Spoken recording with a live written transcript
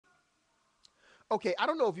Okay, I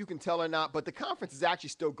don't know if you can tell or not, but the conference is actually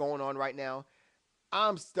still going on right now.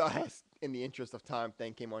 I'm still in the interest of time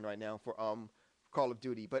thing came on right now for Call of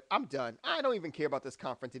Duty, but I'm done. I don't even care about this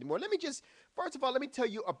conference anymore. Let me just first of all let me tell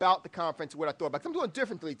you about the conference what I thought about. 'Cause I'm doing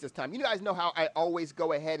differently this time. You guys know how I always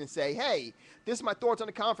go ahead and say, "Hey, this is my thoughts on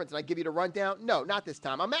the conference," and I give you the rundown. No, not this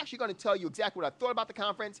time. I'm actually going to tell you exactly what I thought about the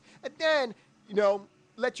conference, and then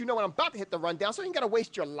let you know when I'm about to hit the rundown, so you ain't gotta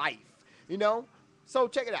waste your life. You know. So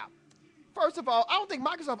check it out. First of all, I don't think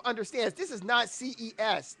Microsoft understands this is not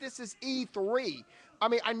CES. This is E3. I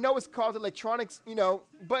mean, I know it's called electronics,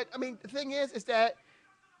 but I mean, the thing is that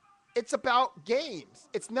it's about games.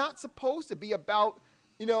 It's not supposed to be about,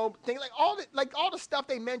 things like all the stuff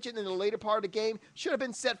they mentioned in the later part of the game should have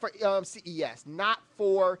been set for CES, not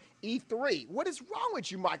for E3. What is wrong with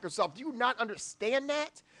you, Microsoft? Do you not understand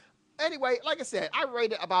that? Anyway, like I said, I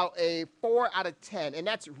rated about a 4 out of 10, and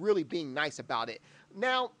that's really being nice about it.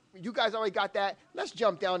 Now, you guys already got that. Let's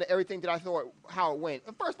jump down to everything that I thought how it went.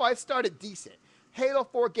 First of all, it started decent. Halo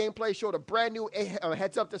 4 gameplay showed a brand new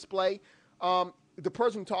heads-up display. The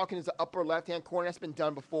person talking is the upper left-hand corner. That's been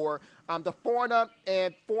done before. The fauna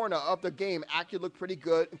of the game actually looked pretty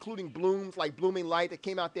good, including blooms like Blooming Light that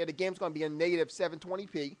came out there. The game's going to be in native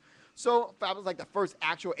 720p. So that was like the first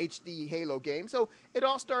actual HD Halo game. So it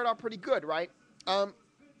all started out pretty good, right?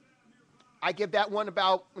 I give that one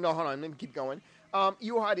about, no, hold on, let me keep going.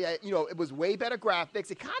 It was way better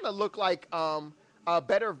graphics. It kind of looked like a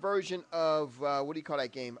better version of, what do you call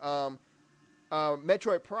that game?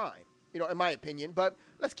 Metroid Prime, in my opinion. But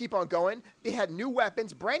let's keep on going. They had new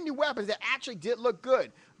weapons, brand new weapons that actually did look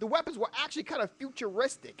good. The weapons were actually kind of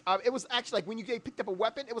futuristic. It was actually like when you picked up a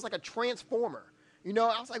weapon, it was like a transformer.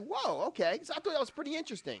 I was like, whoa, okay. So I thought that was pretty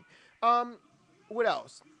interesting. What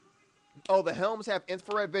else? Oh, the helms have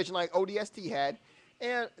infrared vision like ODST had,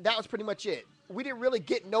 and that was pretty much it. We didn't really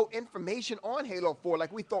get no information on Halo 4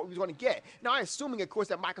 like we thought we was going to get. Now, I'm assuming, of course,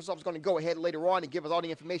 that Microsoft's going to go ahead later on and give us all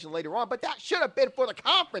the information later on, but that should have been for the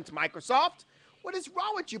conference, Microsoft. What is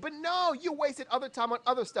wrong with you? But no, you wasted other time on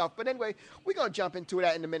other stuff. But anyway, we're going to jump into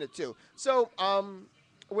that in a minute, too. So,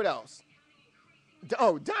 what else?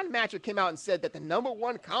 Oh, Don Matcher came out and said that the number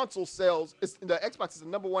one console sales, the Xbox is the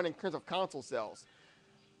number one in terms of console sales.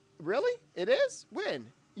 Really? It is?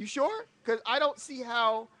 When? You sure? Because I don't see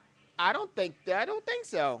how. I don't think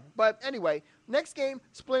so. But anyway, next game,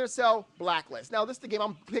 Splinter Cell Blacklist. Now, this is the game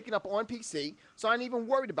I'm picking up on PC, so I ain't even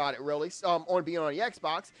worried about it, really, on being on the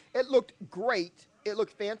Xbox. It looked great. It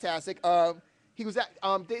looked fantastic. They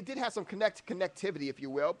did have some connectivity, if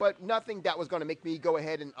you will, but nothing that was going to make me go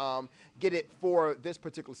ahead and get it for this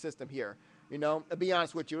particular system here. To be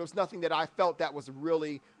honest with you, it was nothing that I felt that was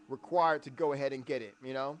really required to go ahead and get it,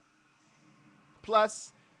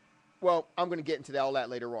 Plus, well, I'm going to get into all that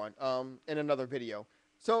later on in another video.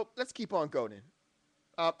 So let's keep on going.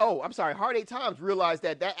 I'm sorry. Hard 8 Times realized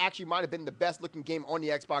that actually might have been the best looking game on the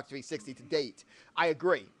Xbox 360 to date. I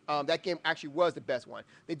agree. That game actually was the best one.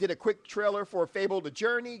 They did a quick trailer for Fable The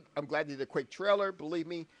Journey. I'm glad they did a quick trailer. Believe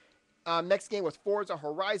me. Next game was Forza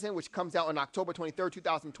Horizon, which comes out on October 23rd,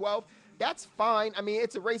 2012. That's fine. I mean,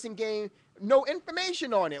 it's a racing game. No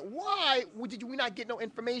information on it. Why did we not get no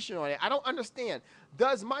information on it? I don't understand.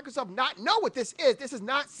 Does Microsoft not know what this is? This is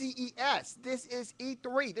not CES. This is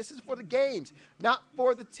E3. This is for the games, not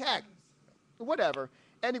for the tech. Whatever.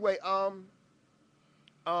 Anyway, what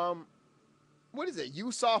is it?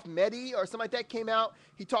 Usoft Medi or something like that came out.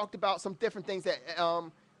 He talked about some different things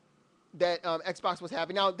that Xbox was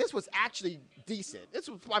having. Now, this was actually decent. This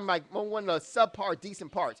was one of the subpar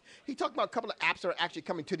decent parts. He talked about a couple of apps that are actually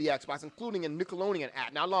coming to the Xbox, including a Nickelodeon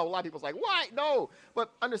app. Now, a lot of people's like, why? No.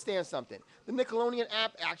 But understand something. The Nickelodeon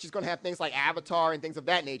app actually is going to have things like Avatar and things of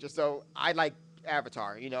that nature. So I like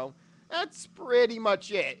Avatar, That's pretty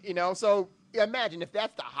much it, So imagine if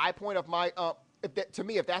that's the high point of my... if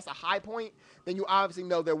that's a high point, then you obviously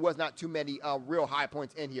know there was not too many real high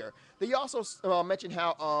points in here. They also mentioned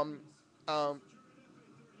how...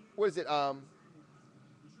 what is it?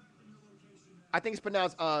 I think it's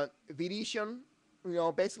pronounced Venetian.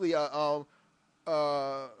 Basically an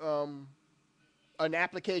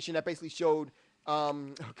application that basically showed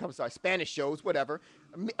Spanish shows, whatever.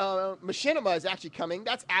 Machinima is actually coming.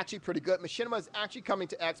 That's actually pretty good. Machinima is actually coming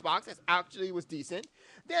to Xbox. That actually was decent.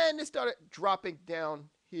 Then it started dropping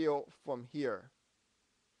downhill from here.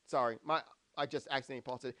 Sorry, I just accidentally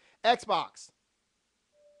paused it. Xbox.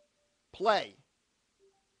 Play.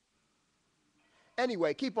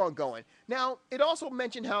 Anyway, keep on going. Now, it also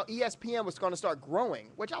mentioned how ESPN was going to start growing,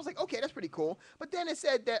 which I was like, okay, that's pretty cool. But then it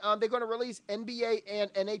said that they're going to release NBA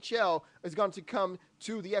and NHL is going to come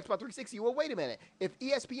to the Xbox 360. Well, wait a minute. If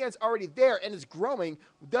ESPN's already there and is growing,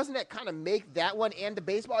 doesn't that kind of make that one and the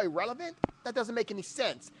baseball irrelevant? That doesn't make any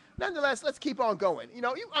sense. Nonetheless, let's keep on going. You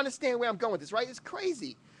know, you understand where I'm going with this, right? It's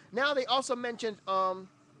crazy. Now, they also mentioned they're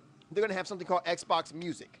going to have something called Xbox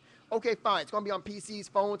Music. Okay, fine. It's going to be on PCs,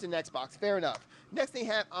 phones, and Xbox. Fair enough. Next, they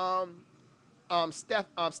have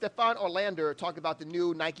Stefan Orlander talk about the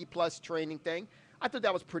new Nike Plus training thing. I thought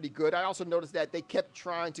that was pretty good. I also noticed that they kept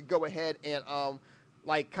trying to go ahead and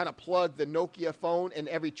like kind of plug the Nokia phone in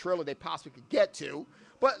every trailer they possibly could get to.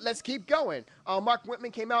 But let's keep going. Mark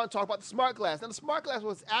Whitman came out and talked about the smart glass. Now, the smart glass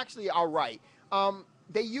was actually all right.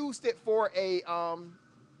 They used it for a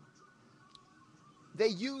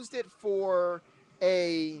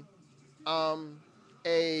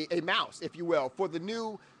mouse, if you will, for the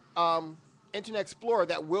new Internet Explorer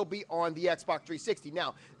that will be on the Xbox 360.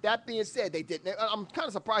 Now, that being said, they didn't. I'm kind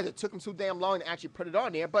of surprised it took them so damn long to actually put it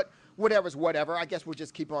on there, but whatever's whatever. I guess we'll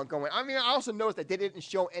just keep on going. I mean, I also noticed that they didn't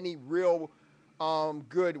show any real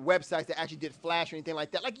good websites that actually did Flash or anything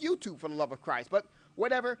like that, like YouTube, for the love of Christ. But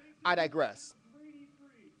whatever, I digress.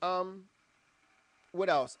 What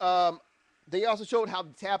else? They also showed how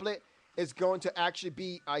the tablet is going to actually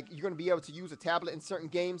be, you're going to be able to use a tablet in certain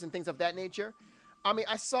games and things of that nature. I mean,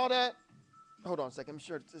 I saw that. Hold on a second. I'm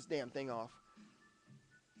sure this damn thing off.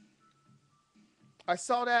 I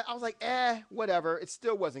saw that. I was like, whatever. It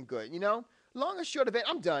still wasn't good, you know? Long and short of it,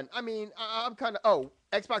 I'm done. I mean, I'm kind of,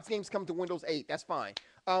 Xbox games come to Windows 8. That's fine.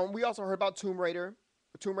 We also heard about Tomb Raider.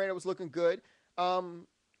 Tomb Raider was looking good.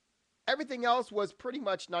 Everything else was pretty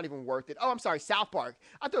much not even worth it. Oh, I'm sorry, South Park.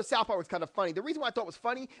 I thought South Park was kind of funny. The reason why I thought it was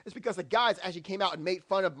funny is because the guys actually came out and made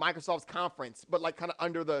fun of Microsoft's conference, but like kind of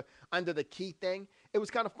under the key thing. It was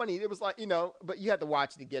kind of funny. It was like, you know, but you had to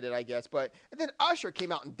watch to get it, I guess. But and then Usher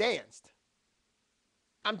came out and danced.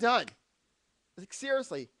 I'm done. Like,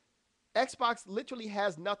 seriously, Xbox literally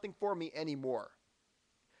has nothing for me anymore.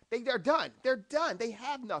 They're done. They're done. They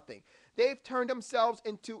have nothing. They've turned themselves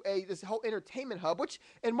into this whole entertainment hub, which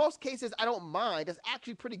in most cases I don't mind. It's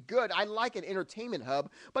actually pretty good. I like an entertainment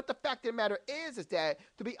hub. But the fact of the matter is that,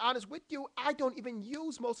 to be honest with you, I don't even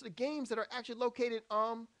use most of the games that are actually located,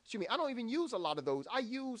 I don't even use a lot of those. I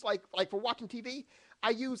use, like for watching TV, I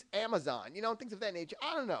use Amazon, you know, things of that nature.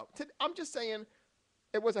 I don't know. I'm just saying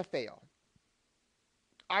it was a fail.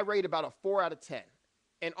 I rate about a 4 out of 10.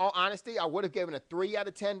 In all honesty, I would have given a 3 out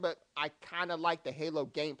of 10, but I kind of like the Halo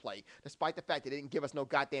gameplay, despite the fact that it didn't give us no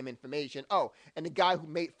goddamn information. Oh, and the guy who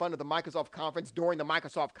made fun of the Microsoft conference during the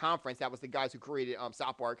Microsoft conference, that was the guys who created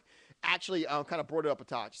South Park, actually kind of brought it up a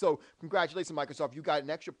touch. So congratulations, Microsoft. You got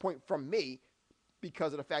an extra point from me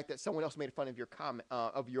because of the fact that someone else made fun of your comment,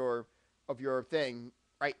 of your thing,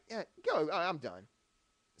 right? Yeah, go. I'm done.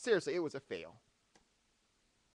 Seriously, it was a fail.